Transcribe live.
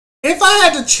If I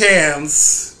had the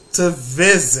chance to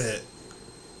visit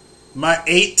my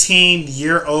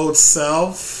 18-year-old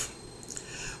self,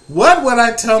 what would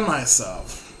I tell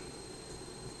myself?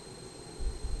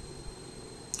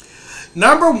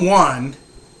 Number one,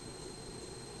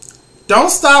 don't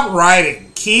stop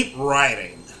writing. Keep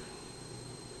writing.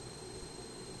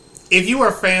 If you are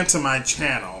a fan to my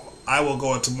channel, I will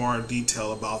go into more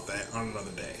detail about that on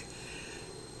another day.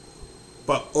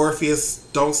 But Orpheus,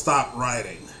 don't stop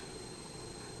writing.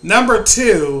 Number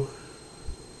two,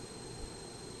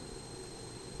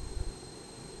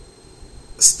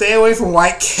 stay away from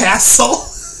White Castle.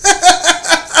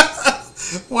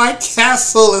 White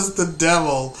Castle is the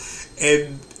devil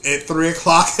at 3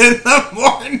 o'clock in the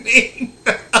morning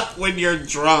when you're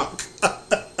drunk.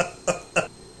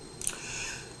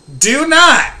 Do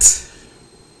not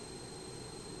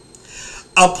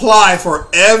apply for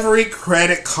every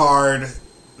credit card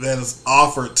that is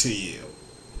offered to you.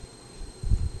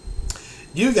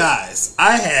 You guys,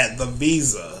 I had the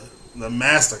Visa, the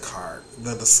MasterCard,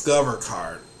 the Discover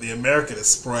card, the American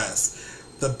Express,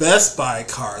 the Best Buy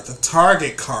card, the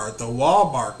Target card, the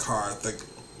Walmart card,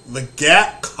 the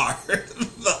Gap card,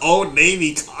 the Old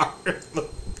Navy card.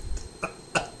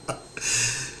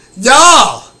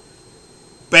 Y'all!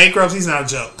 Bankruptcy's not a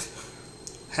joke.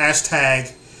 Hashtag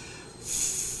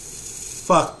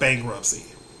fuck bankruptcy.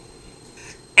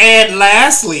 And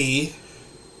lastly,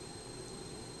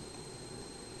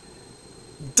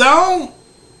 don't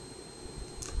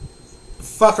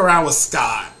fuck around with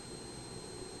Scott.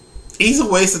 He's a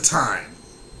waste of time.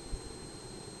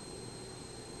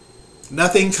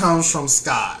 Nothing comes from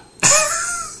Scott.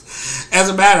 As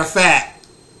a matter of fact,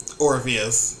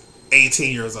 Orpheus,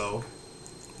 18 years old.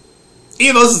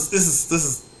 Even though this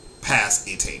is past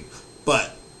 18,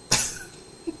 but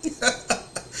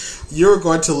you're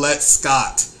going to let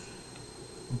Scott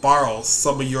borrow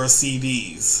some of your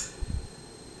CDs,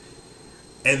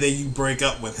 and then you break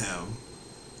up with him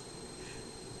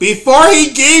before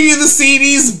he gave you the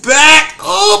CDs back.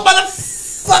 Oh,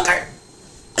 motherfucker!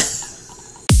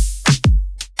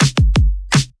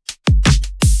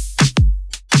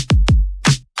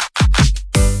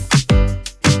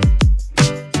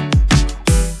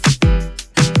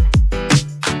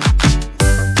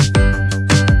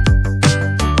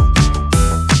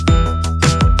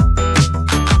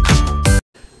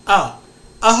 Oh,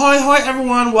 ahoy hoy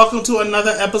everyone, welcome to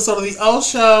another episode of the O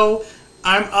Show.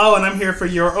 I'm O and I'm here for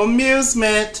your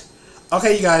amusement.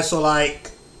 Okay, you guys, so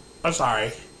I'm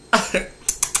sorry. I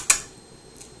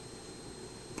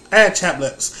had chapped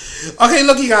lips. Okay,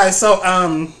 look you guys, so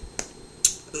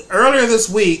earlier this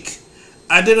week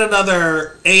I did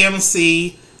another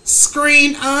AMC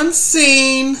Screen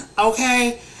Unseen,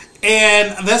 okay?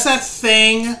 And that's that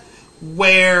thing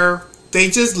where they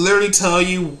just literally tell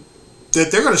you that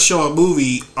they're going to show a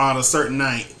movie on a certain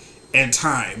night and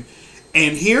time.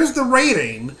 And here's the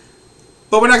rating,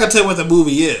 but we're not going to tell you what the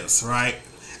movie is, right?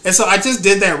 And so I just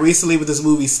did that recently with this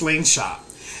movie Slingshot.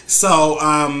 So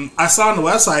I saw on the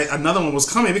website another one was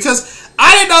coming because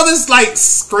I didn't know this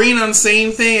Screen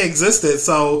Unseen thing existed.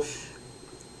 So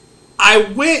I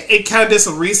went and kind of did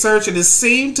some research, and it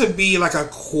seemed to be like a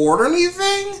quarterly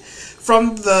thing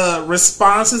from the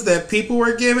responses that people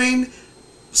were giving.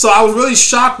 So I was really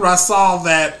shocked when I saw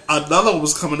that another one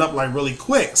was coming up really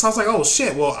quick. So I was like, oh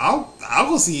shit, well I'll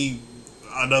go see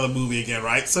another movie again,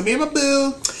 right? So me and my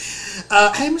boo,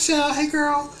 hey Michelle, hey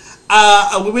girl,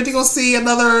 we went to go see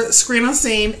another Screen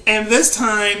Unseen, and this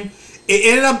time it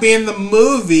ended up being the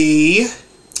movie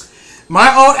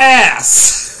My Old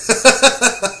Ass.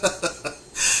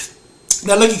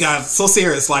 Now look you guys, so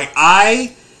serious,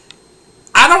 I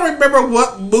don't remember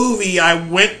what movie I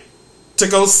went to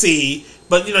go see.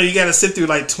 But, you gotta sit through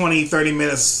 20, 30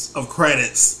 minutes of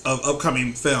credits of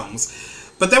upcoming films.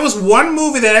 But there was one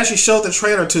movie that actually showed the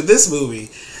trailer to this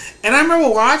movie. And I remember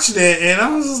watching it, and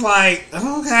I was just like,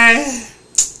 okay,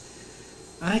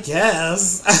 I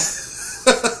guess.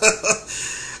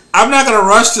 I'm not gonna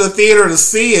rush to the theater to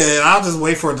see it. I'll just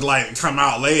wait for it to, come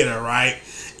out later, right?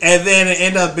 And then it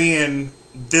ended up being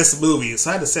this movie. So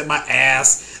I had to sit my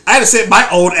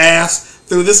old ass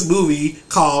through this movie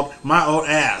called My Old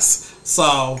Ass.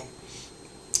 So,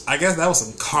 I guess that was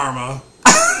some karma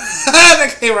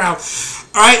that came around.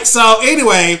 Alright, so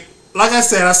anyway, like I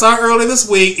said, I saw it earlier this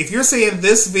week. If you're seeing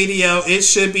this video, it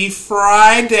should be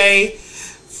Friday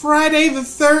the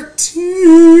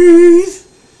 13th,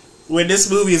 when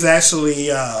this movie is actually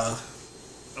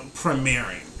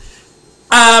premiering.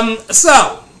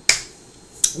 So,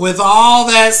 with all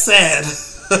that said,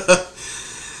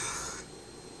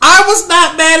 I was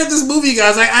not mad at this movie,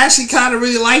 guys. I actually kind of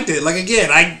really liked it. Again,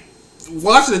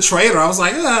 watching the trailer, I was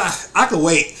like, I could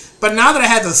wait. But now that I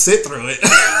had to sit through it,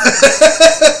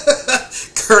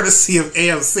 courtesy of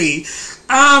AMC,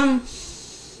 I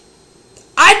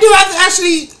do have to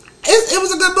actually, it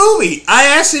was a good movie.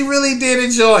 I actually really did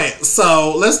enjoy it.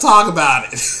 So let's talk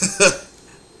about it.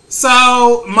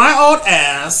 So My Old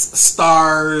Ass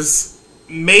stars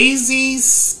Maisie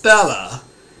Stella.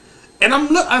 And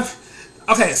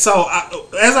okay, so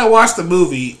as I watched the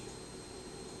movie,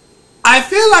 I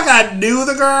feel like I knew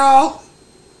the girl,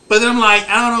 but then I'm like,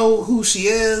 I don't know who she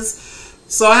is.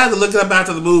 So I had to look it up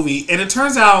after the movie. And it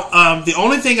turns out the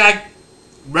only thing I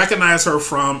recognize her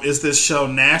from is this show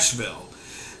Nashville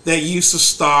that used to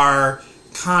star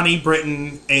Connie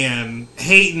Britton and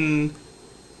Hayden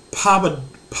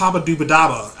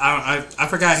Papadubadaba. I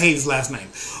forgot Hayden's last name.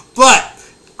 But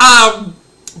I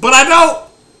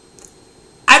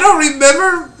don't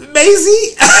remember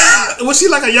Maisie. Was she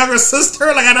like a younger sister?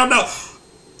 Like, I don't know.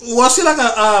 Was she like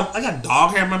I got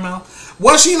dog hair in my mouth.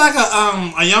 Was she like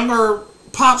a younger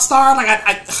pop star? Like,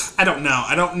 I don't know.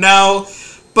 I don't know.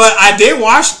 But I did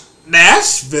watch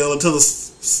Nashville until the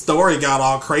story got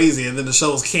all crazy and then the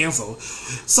show was canceled.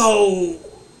 So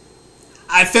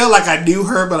I felt like I knew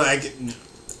her, but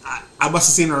I must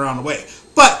have seen her around the way.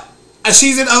 But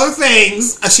she's in other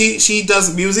things. She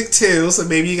does music too, so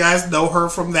maybe you guys know her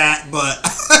from that. But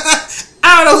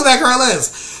I don't know who that girl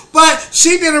is. But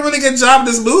she did a really good job in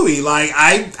this movie. Like,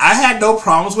 I had no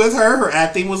problems with her. Her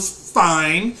acting was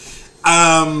fine.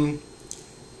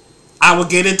 I will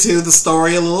get into the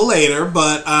story a little later,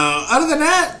 but other than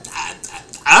that,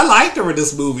 I liked her in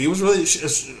this movie. It was really she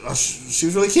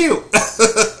was really cute.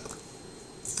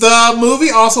 The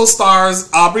movie also stars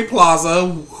Aubrey Plaza,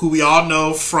 who we all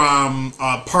know from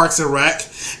Parks and Rec.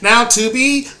 Now, to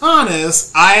be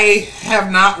honest, I have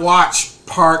not watched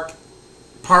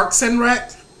Parks and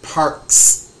Rec.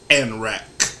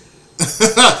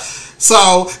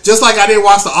 So, just like I didn't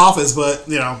watch The Office, but,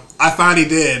 you know, I finally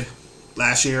did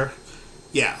last year.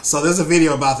 Yeah, so there's a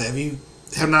video about that. If you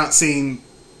have not seen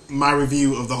my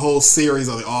review of the whole series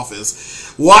of The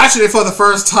Office, watching it for the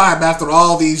first time after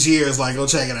all these years, like, go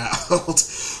check it out.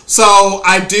 So,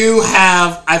 I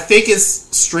think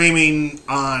it's streaming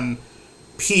on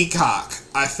Peacock,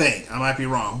 I think. I might be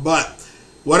wrong, but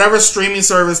whatever streaming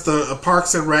service the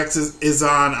Parks and Rec is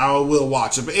on, I will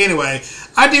watch it. But anyway,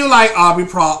 I do like Aubrey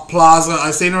Plaza.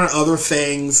 I've seen her in other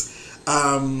things.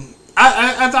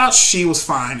 I thought she was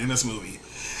fine in this movie.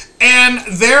 And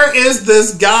there is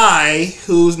this guy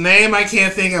whose name I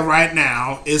can't think of right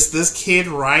now. It's this kid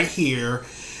right here.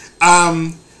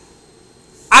 I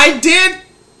did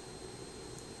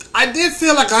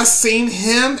feel like I've seen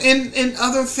him in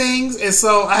other things, and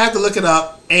so I had to look it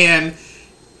up. And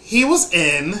he was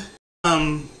in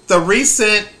the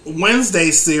recent Wednesday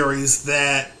series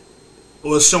that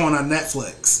was showing on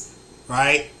Netflix,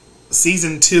 right?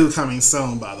 Season 2 coming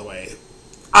soon, by the way.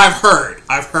 I've heard.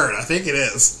 I think it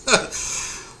is.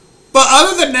 But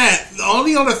other than that, the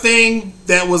only other thing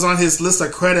that was on his list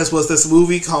of credits was this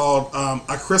movie called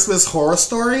A Christmas Horror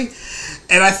Story.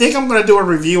 And I think I'm going to do a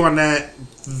review on that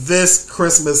this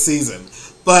Christmas season.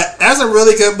 But that's a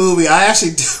really good movie. I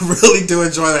actually really do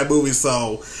enjoy that movie,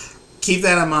 so keep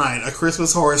that in mind. A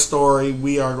Christmas Horror Story.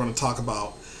 We are going to talk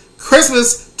about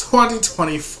Christmas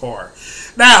 2024.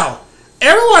 Now,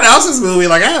 everyone else's movie,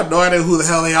 like, I have no idea who the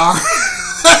hell they are.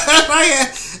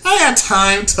 I had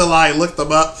time to, like, look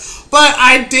them up. But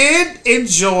I did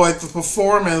enjoy the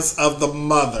performance of the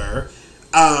mother.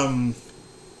 I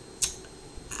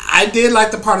did like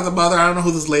the part of the mother. I don't know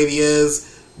who this lady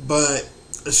is, but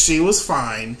she was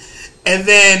fine. And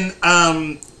then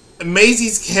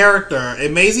Maisie's character,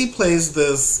 and Maisie plays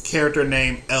this character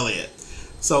named Elliott.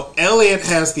 So Elliott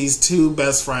has these two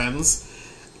best friends.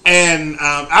 And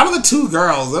out of the two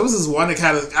girls, there was this one that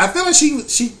kind of, I feel like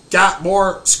she got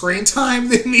more screen time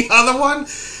than the other one.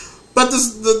 But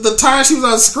the time she was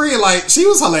on screen, like, she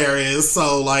was hilarious.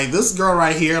 So, like, this girl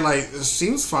right here, like,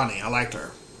 she was funny. I liked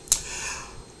her.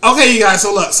 Okay, you guys,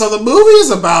 so look. So the movie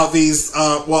is about these,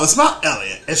 it's about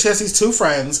Elliott. And she has these two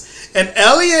friends. And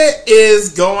Elliott is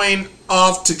going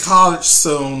off to college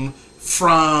soon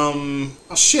from,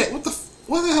 what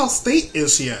the hell state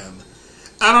is she in?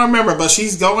 I don't remember, but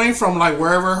she's going from, like,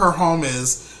 wherever her home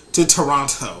is to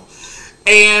Toronto.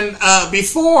 And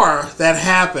before that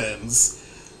happens,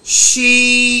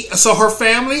 so her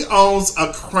family owns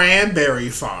a cranberry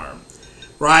farm,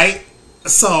 right?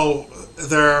 So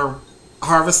they're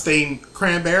harvesting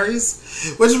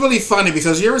cranberries, which is really funny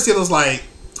because you ever see those, like,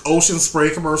 ocean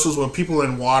spray commercials with people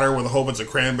in water with a whole bunch of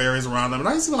cranberries around them? And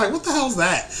I used to be like, what the hell is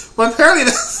that? But apparently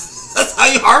that's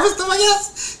how you harvest them, I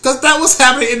guess? Because that was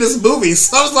happening in this movie.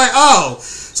 So I was like, oh,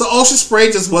 So Ocean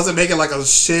Spray just wasn't making like a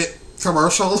shit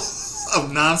commercial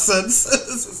of nonsense.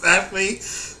 This is actually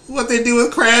what they do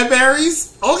with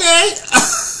cranberries. Okay.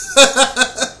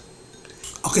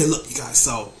 Okay, look, you guys.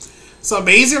 So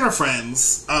Maisie and her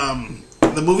friends.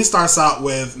 The movie starts out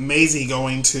with Maisie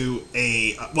going to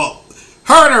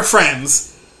her and her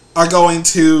friends are going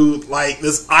to like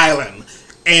this island,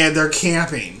 and they're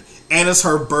camping, and it's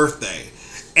her birthday.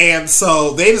 And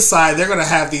so they decide they're going to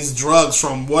have these drugs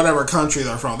from whatever country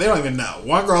they're from. They don't even know.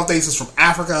 One girl thinks it's from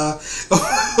Africa.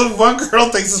 One girl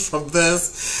thinks it's from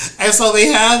this. And so they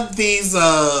have these,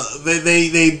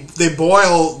 they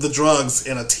boil the drugs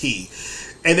in a tea.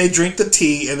 And they drink the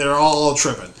tea, and they're all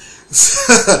tripping.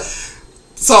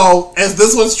 So as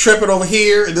this one's tripping over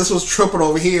here, and this one's tripping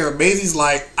over here, Maisie's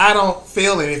like, I don't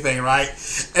feel anything, right?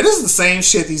 And this is the same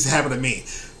shit that used to happen to me.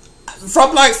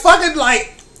 From like fucking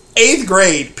like 8th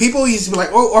grade, people used to be like,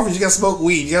 oh, Orphan, you gotta smoke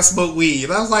weed. You gotta smoke weed.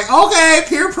 And I was like, okay,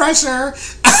 peer pressure.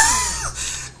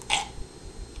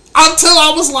 Until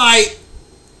I was like,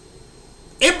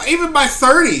 even my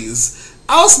 30s,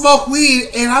 I would smoke weed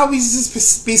and I would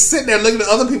just be sitting there looking at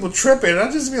other people tripping. And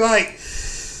I'd just be like,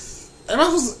 am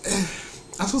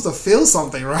I supposed to feel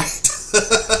something, right?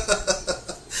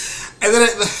 And then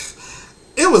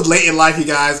it was late in life, you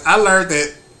guys. I learned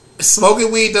that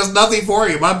smoking weed does nothing for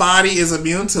you. My body is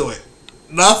immune to it.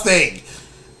 Nothing.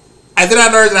 And then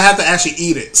I learned that I have to actually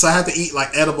eat it. So I have to eat like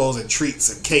edibles and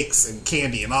treats and cakes and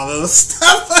candy and all that other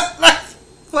stuff. Like,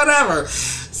 whatever.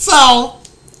 So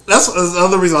that's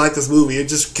another reason I like this movie. It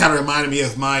just kind of reminded me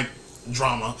of my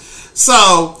drama.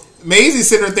 So Maisie's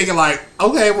sitting there thinking like,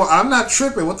 okay, well, I'm not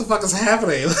tripping. What the fuck is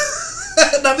happening?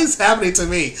 Nothing's happening to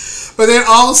me. But then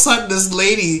all of a sudden this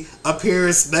lady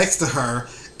appears next to her.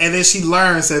 And then she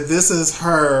learns that this is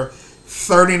her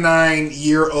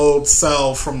 39-year-old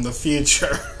self from the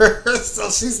future. So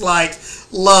she's like,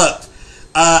 look,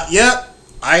 yep,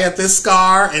 I had this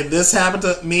scar, and this happened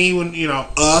to me when,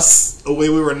 us, the way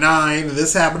we were 9, and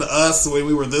this happened to us the way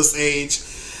we were this age.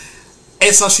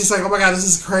 And so she's like, oh my God, this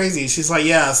is crazy. She's like,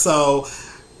 yeah, so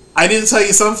I need to tell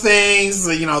you some things,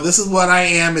 this is what I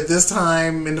am at this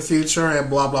time in the future, and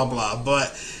blah, blah, blah.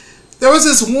 But there was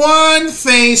this one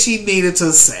thing she needed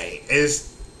to say.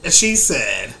 And she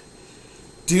said,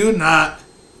 do not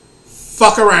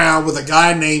fuck around with a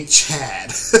guy named Chad.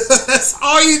 That's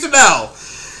all you need to know.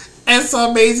 And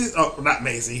so Maisie, not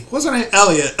Maisie, what's her name?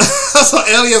 Elliott. So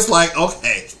Elliott's like,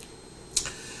 okay.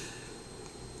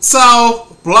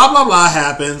 So, blah, blah, blah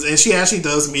happens, and she actually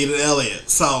does meet an Elliott.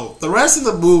 So, the rest of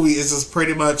the movie is just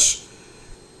pretty much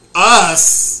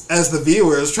us, as the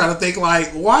viewers, trying to think, like,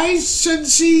 why should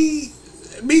she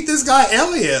meet this guy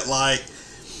Elliott? Like,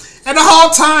 and the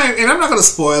whole time, and I'm not going to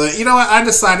spoil it. You know what? I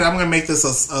decided I'm going to make this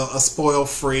a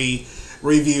spoil-free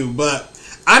review. But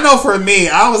I know for me,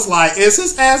 I was like, is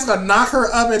his ass going to knock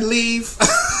her up and leave?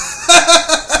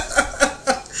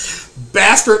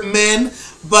 Bastard men.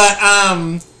 But,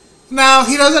 no,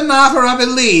 he doesn't knock her up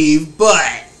and leave.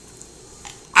 But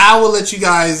I will let you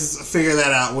guys figure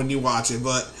that out when you watch it.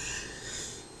 But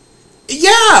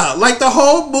yeah, like the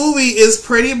whole movie is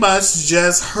pretty much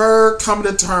just her coming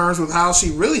to terms with how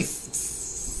she really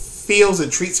feels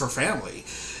and treats her family.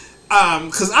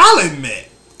 Because I'll admit,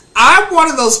 I'm one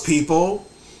of those people.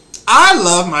 I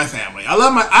love my family. I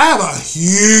have a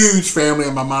huge family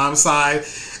on my mom's side,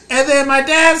 and then my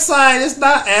dad's side is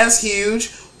not as huge,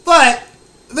 but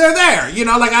they're there.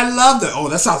 Like I love them. Oh,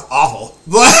 that sounds awful,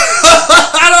 but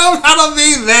I don't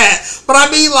mean that. But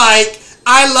I mean like,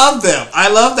 I love them. I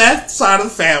love that side of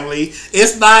the family.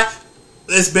 It's not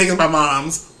as big as my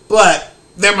mom's, but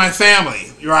they're my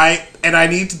family, right? And I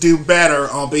need to do better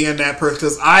on being that person,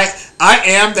 because I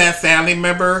am that family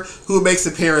member who makes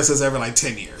appearances every like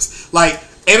 10 years. Like,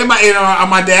 and on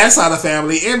my dad's side of the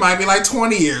family, it might be like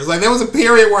 20 years. Like, there was a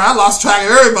period where I lost track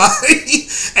of everybody.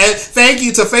 And thank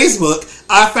you to Facebook,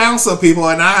 I found some people,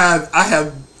 and I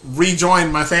have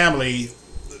rejoined my family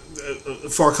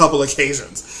for a couple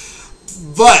occasions.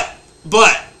 But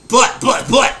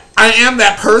I am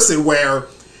that person where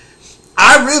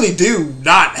I really do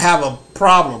not have a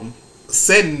problem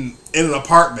sitting in an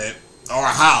apartment or a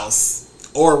house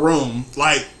or a room,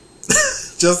 like,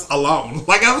 just alone.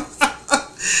 Like, there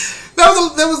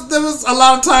was a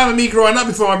lot of time of me growing up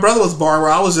before my brother was born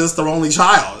where I was just the only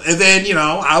child. And then,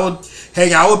 I would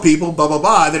hang out with people, blah, blah,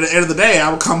 blah. And then at the end of the day, I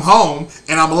would come home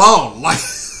and I'm alone. Like,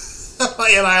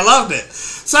 and I loved it.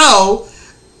 So,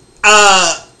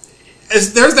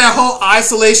 there's that whole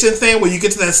isolation thing where you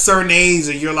get to that certain age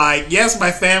and you're like, yes,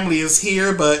 my family is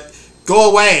here, but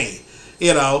go away.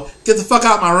 Get the fuck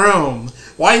out of my room.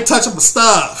 Why are you touching my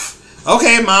stuff?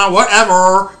 Okay, Mom,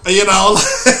 whatever.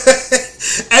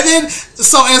 And then,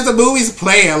 so as the movie's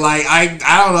playing, like, I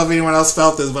don't know if anyone else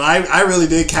felt this, but I really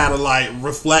did kind of, like,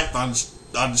 reflect on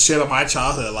the shit of my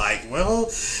childhood. Like,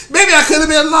 well, maybe I could have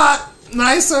been a lot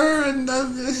nicer and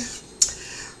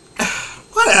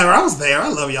whatever. I was there. I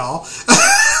love y'all.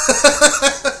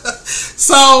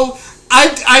 So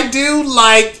I do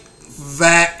like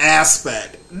that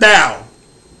aspect. Now,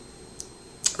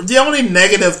 the only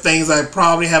negative things I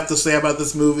probably have to say about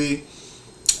this movie,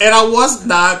 and I was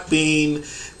not being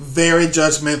very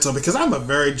judgmental, because I'm a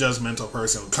very judgmental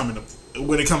person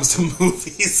when it comes to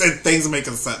movies and things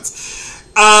making sense.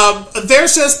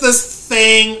 There's just this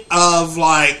thing of,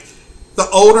 like, the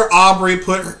older Aubrey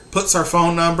puts her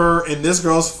phone number in this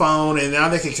girl's phone, and now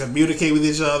they can communicate with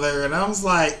each other. And I was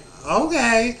like,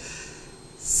 okay.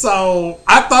 So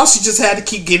I thought she just had to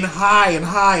keep getting high and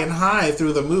high and high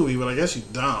through the movie, but I guess you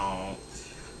don't.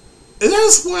 Is that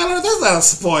a spoiler? That's not a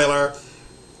spoiler.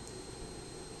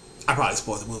 I probably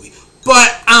spoiled the movie,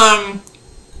 but and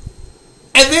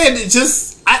then it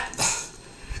just I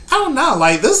don't know.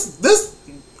 Like this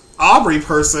Aubrey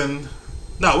person.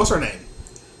 No, what's her name?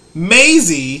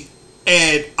 Maisie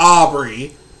and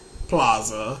Aubrey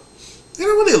Plaza, they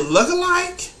don't really look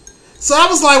alike. So I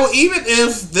was like, well, even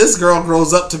if this girl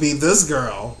grows up to be this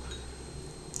girl,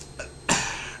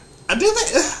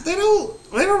 they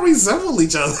don't resemble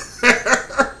each other.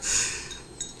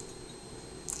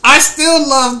 I still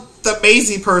love the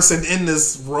Maisie person in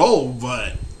this role,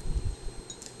 but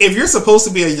if you're supposed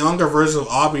to be a younger version of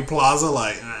Aubrey Plaza,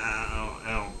 like,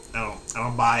 I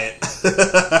don't buy it.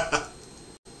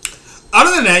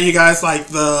 Other than that, you guys, like,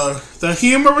 the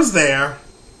humor was there.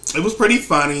 It was pretty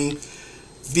funny.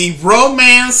 The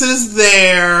romance is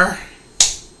there.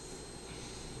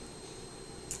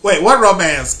 Wait, what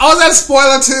romance? Oh, is that a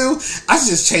spoiler too? I should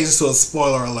just change this to a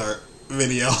spoiler alert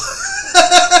video.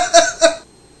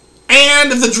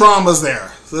 And the drama's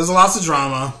there. So there's lots of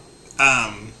drama.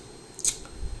 But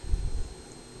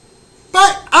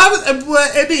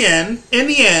in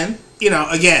the end, you know,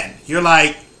 again, you're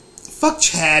like, fuck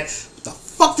Chad. What the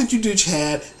fuck did you do,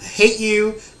 Chad? I hate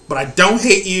you, but I don't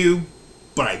hate you,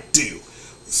 but I do.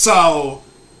 So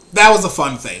that was a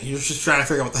fun thing. You're just trying to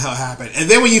figure out what the hell happened. And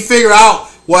then when you figure out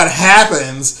what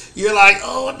happens, you're like,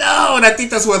 oh no. And I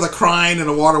think that's where the crying and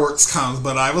the waterworks comes.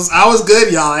 But I was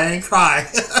good, y'all. I ain't cry.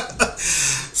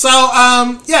 So,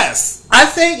 yes. I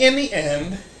think in the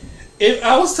end, if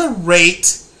I was to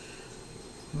rate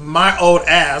My Old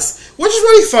Ass, which is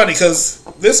really funny because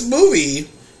this movie,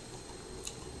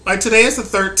 like, today is the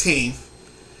 13th.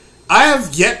 I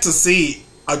have yet to see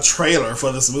a trailer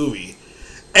for this movie.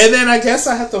 And then I guess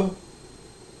I have to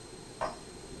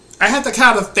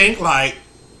kind of think, like,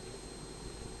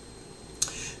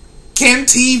 can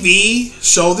TV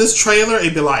show this trailer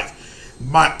and be like,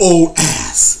 My Old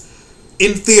Ass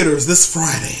in theaters this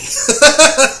Friday?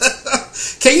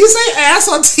 Can you say ass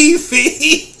on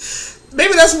TV?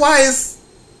 Maybe that's why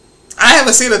I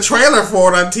haven't seen a trailer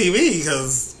for it on TV,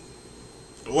 because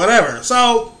whatever.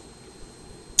 So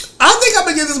I think I'm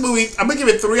gonna give this movie, I'm gonna give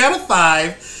it 3 out of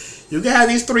 5. You can have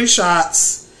these 3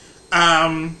 shots.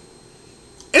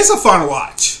 It's a fun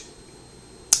watch.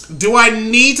 Do I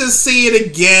need to see it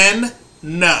again?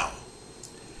 No.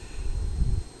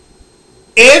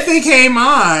 If it came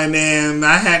on and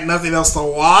I had nothing else to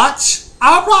watch,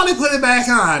 I'll probably put it back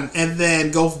on and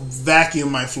then go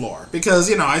vacuum my floor. Because,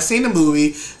 you know, I've seen the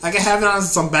movie. I can have it on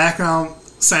some background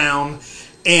sound.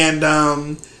 And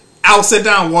I'll sit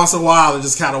down once in a while and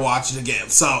just kind of watch it again.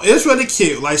 So, it's really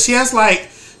cute. Like, she has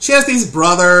these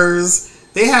brothers.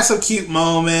 They have some cute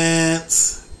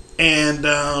moments.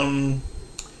 And,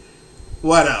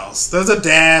 what else? There's a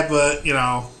dad, but, you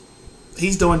know,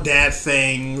 he's doing dad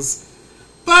things.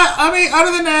 But, I mean,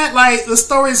 other than that, like, the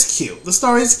story's cute. The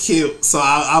story's cute, so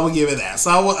I will give it that. So,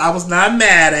 I was not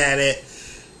mad at it.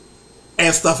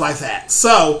 And stuff like that.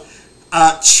 So,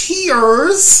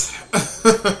 cheers.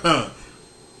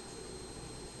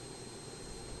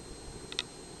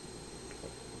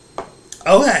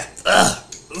 Okay.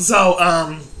 So,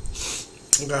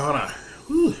 okay, hold on.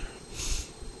 Whew.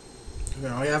 We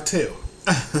only have 2.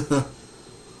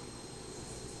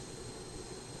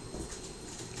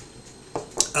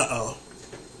 Uh-oh.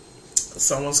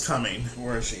 Someone's coming.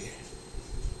 Where is she?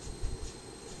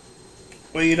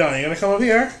 What are you doing? You gonna come up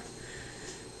here?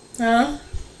 Huh?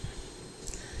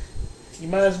 You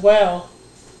might as well.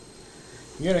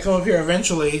 You're gonna come up here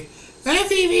eventually. Hi,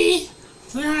 Phoebe.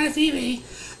 Hi, Phoebe.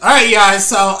 Alright, guys,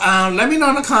 so let me know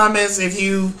in the comments if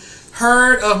you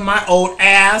heard of My Old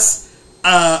Ass.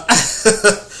 Are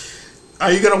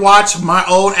you gonna watch My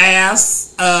Old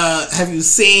Ass? Have you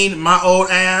seen My Old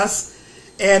Ass?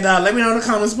 And let me know in the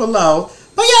comments below.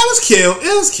 But yeah, it was cute.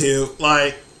 It was cute.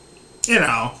 Like, you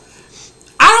know,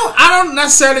 I don't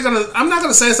necessarily I'm not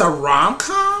gonna say it's a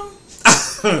rom-com.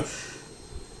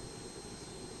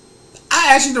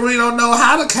 I actually really don't know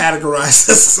how to categorize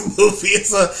this movie.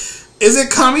 Is it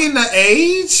coming of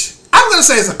age? I'm gonna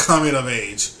say it's a coming of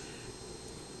age.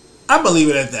 I believe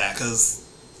it at that, because,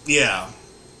 yeah.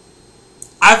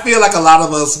 I feel like a lot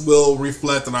of us will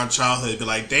reflect on our childhood and be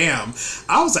like, damn,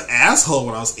 I was an asshole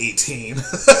when I was 18.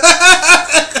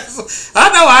 I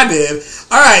know I did.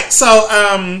 Alright, so,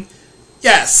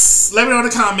 yes, let me know in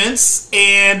the comments,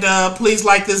 and please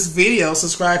like this video,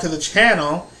 subscribe to the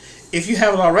channel if you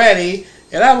haven't already,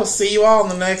 and I will see you all in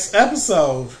the next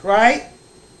episode, right?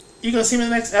 You gonna see me in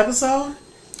the next episode?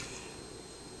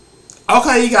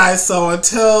 Okay, you guys, so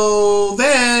until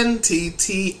then,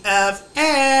 TTFN.